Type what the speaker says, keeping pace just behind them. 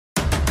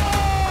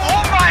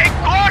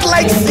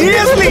like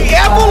seriously,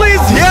 Apple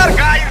is here,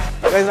 guys.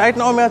 Guys, right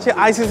now আমি আছি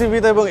ICCB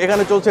তে এবং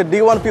এখানে চলছে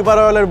D1 FIFA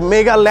রয়্যালের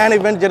mega land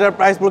event যেটার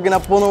প্রাইস পড়ে কিনা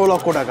 15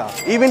 লক্ষ টাকা।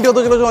 ইভেন্টটি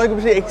হতে চলেছে অনেক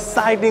বেশি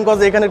এক্সাইটিং কজ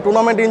এখানে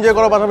টুর্নামেন্ট এনজয়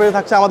করার পাশাপাশি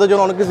থাকছে আমাদের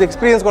জন্য অনেক কিছু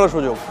এক্সপিরিয়েন্স করার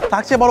সুযোগ,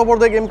 থাকছে বড়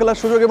পর্দায় গেম খেলার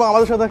সুযোগ এবং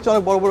আমাদের সাথে থাকছে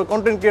অনেক বড় বড়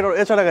কন্টেন্ট ক্রিয়েটর।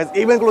 এছাড়া গাইস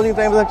ইভেন্ট ক্লোজিং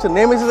টাইমে থাকছে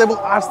নেমেসিস এবং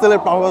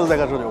আর্সেলের পারফরম্যান্স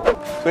দেখার সুযোগ।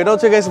 তো এটা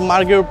হচ্ছে গাইস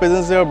মার্কের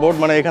প্রেজেন্সিয়ার বোর্ড,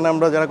 মানে এখানে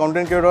আমরা যারা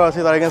কন্টেন্ট ক্রিয়েটর আছি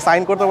তারা এখানে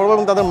সাইন করতে পারবো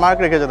এবং তাদের মার্ক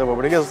রেখে যেতে পারবো।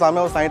 ঠিক আছে, আমি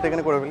আমার সাইনটা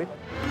এখানে করে ফেলি।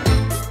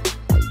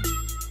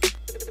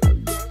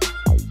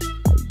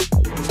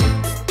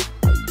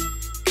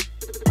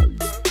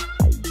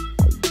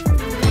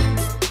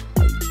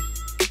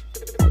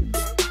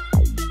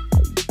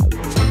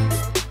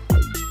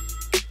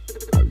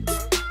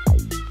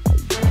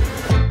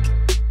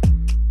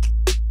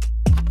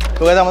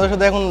 তো গাইস আমাদের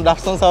সাথে এখন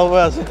রাফসান সাহেব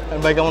আছে।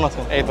 ভাই কেমন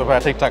আছেন? এই তো ভাই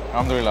ঠিকঠাক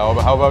আলহামদুলিল্লাহ।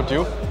 How about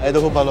you? এই তো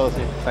খুব ভালো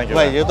আছি। থ্যাংক ইউ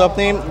ভাই। যেহেতু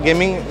আপনি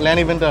গেমিং ল্যান্ড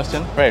ইভেন্টে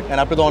আসছেন, রাইট, এন্ড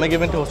আপনি তো অনেক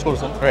ইভেন্টে হোস্ট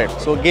করছেন, রাইট।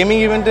 সো গেমিং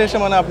ইভেন্টে এসে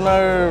মানে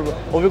আপনার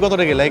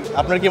অভিজ্ঞতাটা কি? লাইক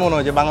আপনার কি মনে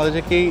হয় যে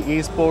বাংলাদেশে কি ই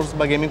স্পোর্টস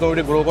বা গেমিং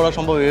কমিউনিটি গ্রো করা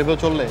সম্ভব এভাবে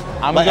চললে?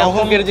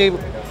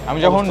 আমি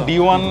যখন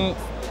D1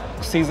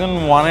 সিজন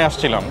 1 এ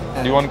আসছিলাম,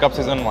 D1 কাপ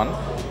সিজন 1,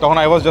 তখন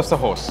I was just a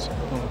host,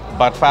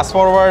 but fast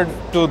forward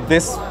to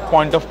this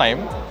point of time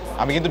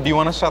আমি কিন্তু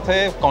D1 এর সাথে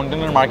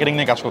কন্টেন্টের মার্কেটিং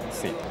নিয়ে কাজ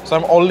করতেছি। So I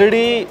am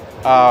already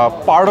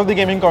part of the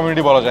gaming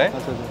community বলা যায়।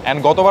 অ্যান্ড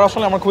গতবার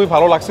আসলে আমার খুবই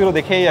ভালো লাগছিল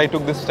দেখেই I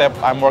took this step.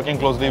 I am working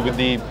closely with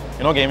the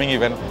gaming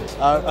event.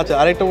 আর আচ্ছা,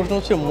 আরেকটা প্রশ্ন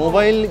হচ্ছে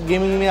মোবাইল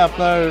গেমিং নিয়ে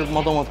আপনার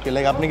মতামত কি?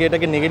 লাইক আপনি কি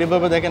এটাকে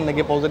নেগেটিভভাবে দেখেন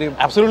নাকি পজিটিভ?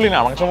 অ্যাবসলিউটলি না।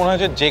 আমার কাছে মনে হয়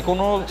যে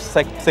কোনো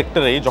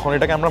সেক্টরেই যখন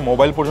এটাকে আমরা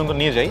মোবাইল পর্যন্ত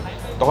নিয়ে যাই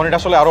তখন এটা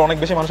আসলে আরও অনেক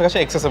বেশি মানুষের কাছে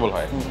অ্যাক্সেসেবল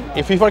হয়।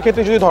 এই ফিফার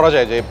ক্ষেত্রে যদি ধরা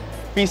যায় যে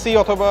পিসি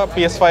অথবা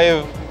PS5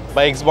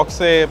 বা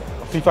এক্সবক্সে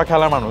ফিফা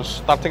খেলার মানুষ,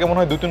 তার থেকে মনে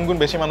হয় 2-3 গুণ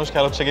বেশি মানুষ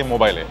খেলা হচ্ছে কি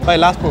মোবাইলে। ভাই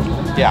লাস্ট প্রশ্ন,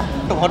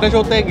 ওয়াটার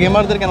শোতে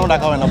গেমারদের কেন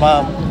ডাকা হয় না বা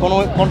কোনো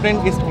কন্টেন্ট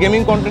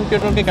গেমিং কন্টেন্ট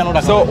ক্রিয়েটরকে কেন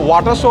ডাকা? সো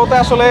ওয়াটার শোতে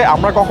আসলে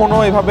আমরা কখনো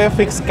এভাবে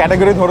ফিক্স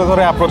ক্যাটাগরি ধরে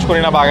ধরে অ্যাপ্রোচ করি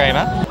না বা আগাই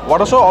না।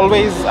 Water show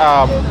always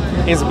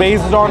is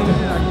based on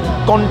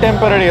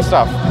contemporary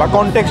staff বা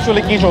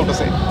কনটেক্সচুয়ালি কী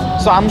চলতেছে।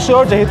 সো আই এম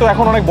শিওর যেহেতু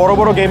এখন অনেক বড়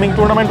বড় গেমিং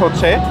টুর্নামেন্ট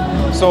হচ্ছে,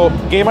 সো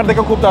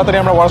গেমারদেরকে খুব তাড়াতাড়ি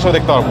আমরা ওয়াটার শো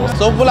দেখতে পারবো।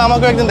 সো বলে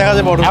আমাকে একদিন দেখা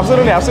যাবে।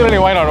 Absolutely,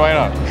 why not.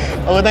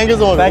 Okay, thank you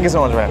so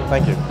much ভাই।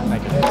 Thank you.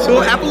 So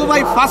Apple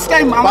ভাই ফার্স্ট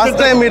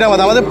টাইম মিট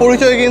আমাদের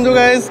পরিচয় কিন্তু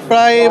গাইস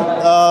প্রায়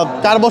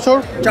 4 বছর।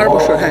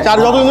 হ্যাঁ, 4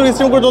 যতদিন ধরে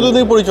স্ট্রিম করে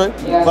ততদিন পরিচয়,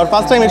 বাট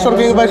ফার্স্ট টাইম ঈশ্বর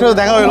কিং ভাইয়ের সাথে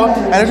দেখা হলো।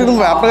 এন্ড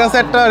ভাই আপনার কাছে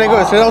একটা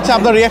রিকোয়েস্ট, সেটা হচ্ছে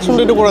আপনার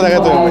রিঅ্যাকশনটা একটু করে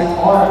দেখাতে হবে।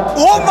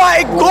 Oh my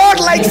god,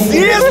 like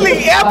seriously,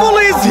 Apple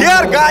is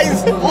here, guys.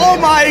 Oh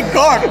my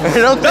god.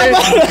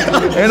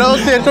 এটা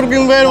হচ্ছে ঈশ্বর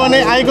কিং ভাইয়ের মানে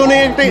আইকনিক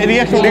একটা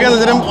রিঅ্যাকশন, ঠিক আছে,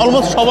 যেটা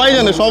অলমোস্ট সবাই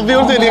জানে, সব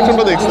ভিউয়ার্স এই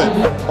রিঅ্যাকশনটা দেখছে।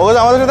 ওকে,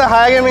 আমাদের সাথে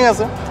হায়া গেমিং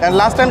আছে। এন্ড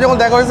লাস্ট টাইম যখন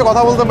দেখা হয়েছে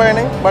কথা বলতে পারি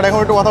নাই, বাট এখন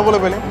একটু কথা বলে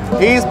ফেলি।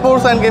 এই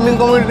স্পোর্টস অ্যান্ড গেমিং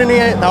কমিউনিটি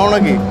নিয়ে ধারণা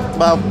কি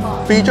বা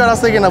ফিউচার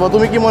আছে কিনা, বা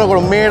তুমি কি মনে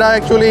করো মেয়েরা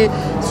অ্যাকচুয়ালি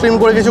স্ট্রিম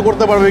করে কিছু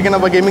করতে পারবে কিনা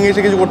বা গেমিং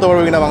এসে কিছু করতে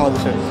পারবে কিনা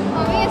বাংলাদেশে?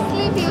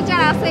 অবভিয়াসলি ফিউচার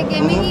আছে,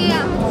 গেমিংয়ে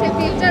হচ্ছে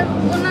ফিউচার।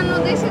 অন্যান্য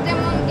দেশে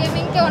যেমন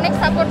গেমিংকে অনেক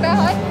সাপোর্ট দেওয়া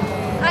হয়,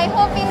 আই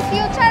হোপ ইন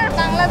ফিউচার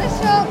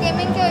বাংলাদেশেও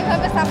গেমিংকে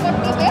ওইভাবে সাপোর্ট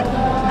দিবে।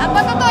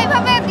 আপাতত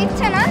ওইভাবে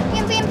দিচ্ছে না,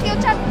 কিন্তু ইন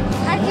ফিউচার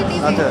আর কি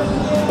দিবে। আচ্ছা,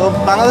 তো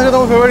বাংলাদেশে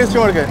তোমার ফেভারিট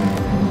স্ট্রিমার কে?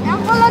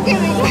 Apollo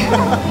gaming.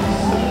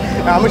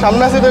 আমি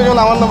সামনে আছি তো এই জন্য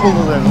আমার নাম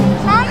বলতে চাই না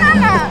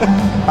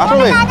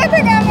আসলে আগে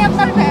থেকে আমি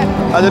আপনার ফ্যান।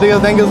 আচ্ছা ঠিক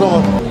আছে, থ্যাংক ইউ সো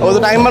মাচ। ও তো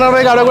টাইম বানার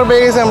ভাই আরো একবার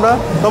পেয়ে গেছি আমরা।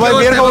 তো ভাই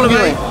বিয়ের খবর কি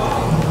ভাই?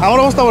 আমার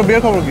অবস্থা, আমার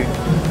বিয়ের খবর কি?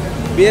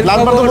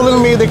 লাস্টবার তো বললেন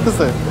মেয়ে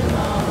দেখতেছে,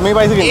 মেয়ে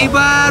পাইছে কি?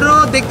 এবারও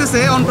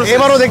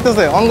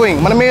দেখতেছে অনগোয়িং,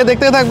 মানে মেয়ে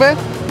দেখতেই থাকবে,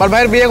 বাট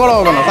ভাইয়ের বিয়ে করা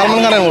হবে না সালমান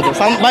খানের মতো।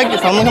 ভাই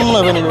সালমান খান মনে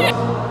হবে নাকি?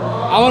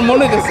 আমার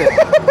মনে হইতেছে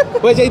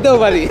ওই যাইতেও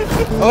পারি।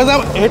 ওকে,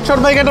 হেডশট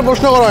ভাইকে একটা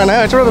প্রশ্ন করা হয় না,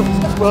 হেডশট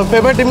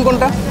ফেভারিট টিম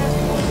কোনটা?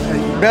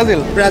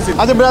 ব্রাজিল।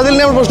 আচ্ছা, ব্রাজিল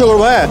নিয়ে আমরা প্রশ্ন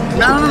করবো। হ্যাঁ,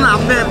 না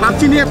আপনি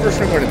পাবজি নিয়ে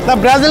প্রশ্ন করেন। না,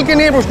 ব্রাজিলকে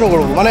নিয়ে প্রশ্ন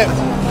করবো, মানে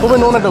খুবই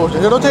নোন একটা কোশ্চেন।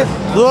 সেটা হচ্ছে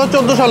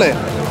 2014 সালে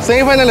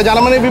সেমিফাইনালে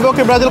জার্মানির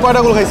বিপক্ষে ব্রাজিল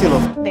কয়টা গোল খাইছিল?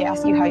 They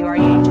ask you how you are,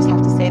 you just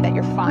have to say that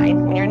you're fine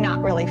when you're not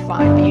really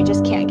fine, but you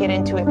just can't get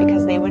into it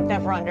because they would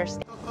never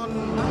understand.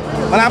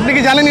 মানে আপনি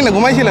কি জানেনই না,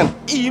 ঘুমাইছিলেন?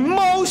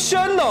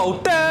 Emotional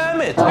damn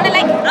it. মানে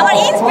like আমার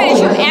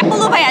inspiration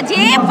Apollo ভাইয়া, যে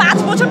 5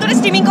 বছর ধরে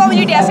স্ট্রিমিং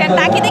কমিউনিটি আছে, আর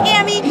তাকে দেখে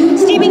আমি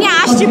স্ট্রিমিং এ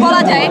আসছি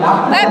বলা যায়।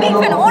 ভাই বিগ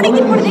ফ্যান,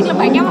 অনেকদিন পরে দেখলাম।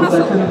 ভাই কেমন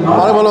আছো?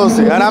 অনেক ভালো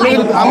আছি। আর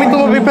আমি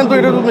তোমার বিগ ফ্যান, তো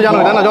এটা তুমি জানো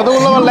না?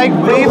 যতগুলো আমার লাইক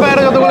ফ্রি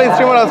ফায়ারে যতগুলো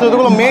স্ট্রিমার আছে,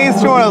 যতগুলো মেয়ে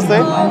স্ট্রিমার আছে,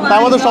 তার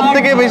মধ্যে সব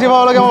থেকে বেশি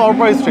ভালো লাগে আমার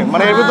অরপার স্ট্রিম।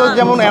 মানে এর ভিতর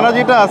যেমন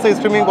এনার্জিটা আছে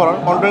স্ট্রিমিং করার,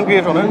 কন্টেন্ট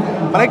ক্রিয়েশনের,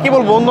 মানে কি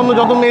বলবো, অন্য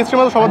যত মেয়ে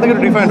স্ট্রিমার সবার থেকে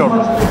ডিফারেন্ট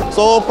অর্ডার।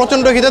 সো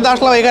প্রচণ্ড খিদে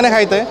আসলাম এখানে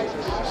খাইতে।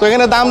 তো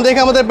এখানে দাম দেখে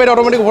আমাদের পেট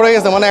অটোমেটিক ভরে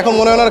গেছে, মানে এখন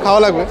মনে হয় না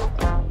খাওয়া লাগবে।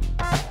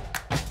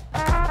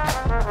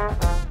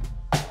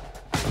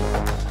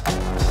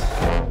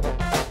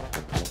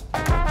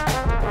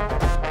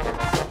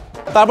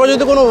 তারপর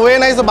যদি কোনো ওয়ে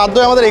নাই তো বাধ্য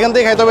হয়ে আমাদের এখান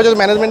থেকে খাইতে হবে, যদি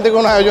ম্যানেজমেন্ট থেকে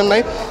কোনো আয়োজন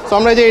নাই। সো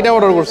আমরা যে এটা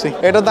অর্ডার করছি,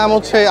 এটার দাম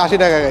হচ্ছে 80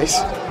 টাকা গাইস।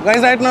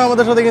 গাইস রাইট নাও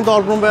আমাদের সাথে কিন্তু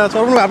অর্পণ ভাই আছে।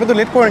 অর্পণ ভাই আপনি তো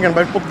লেট করেন কেন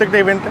ভাই প্রত্যেকটা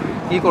ইভেন্টে?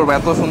 কি করবো,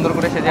 এত সুন্দর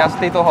করে সেজে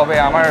আসতেই তো হবে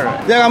আমার।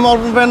 দেখ আমি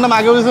অর্পণ ভাইয়ের নাম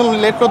আগেও বলেছিলাম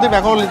লেট প্রদীপ,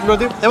 এখনও লেট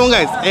প্রদীপ। এবং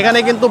গাইস এখানে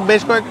কিন্তু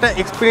বেশ কয়েকটা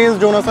এক্সপিরিয়েন্স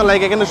জোন আছে,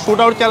 লাইক এখানে শুট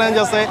আউট চ্যালেঞ্জ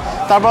আছে,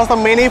 তারপর আছে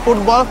মিনি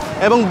ফুটবল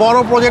এবং বড়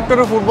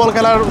প্রজেক্টরের ফুটবল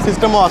খেলার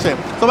সিস্টেমও আছে।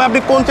 তবে আপনি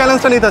কোন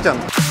চ্যালেঞ্জটা নিতে চান?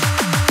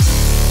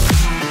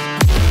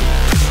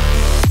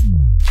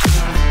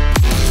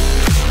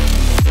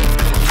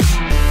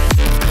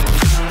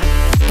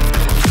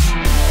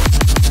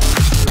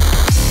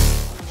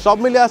 সব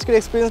মিলিয়ে আজকের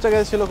এক্সপিরিয়েন্সটা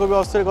ছিল খুবই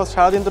অস্থির।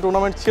 সারাদিন তো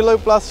টুর্নামেন্ট ছিলই,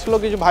 প্লাস ছিল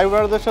কিছু ভাই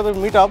ব্রাদারদের সাথে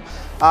মিট আপ।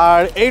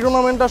 আর এই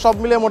টুর্নামেন্টটা সব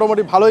মিলিয়ে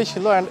মোটামুটি ভালোই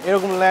ছিল। অ্যান্ড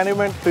এরকম ল্যান্ড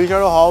ইভেন্ট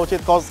ফিউচারও হওয়া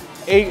উচিত, কজ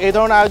এই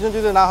ধরনের আয়োজন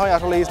যদি না হয়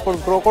আসলে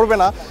স্পোর্টস গ্রো করবে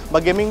না বা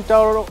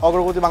গেমিংটাও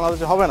অগ্রগতি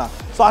বাংলাদেশে হবে না।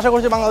 সো আশা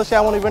করছি বাংলাদেশে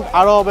এমন ইভেন্ট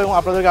আরও হবে এবং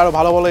আপনাদেরকে আরও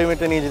ভালো ভালো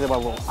ইভেন্টে নিয়ে যেতে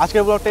পারবো।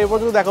 আজকের ব্লগটা এই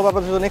পর্যন্ত, দেখা হবে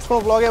আপনাদের সাথে নেক্সট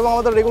কোনো ব্লগে এবং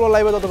আমাদের রেগুলার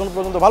লাইভে। ততক্ষণ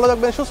পর্যন্ত ভালো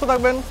থাকবেন, সুস্থ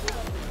থাকবেন,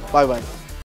 বাই বাই।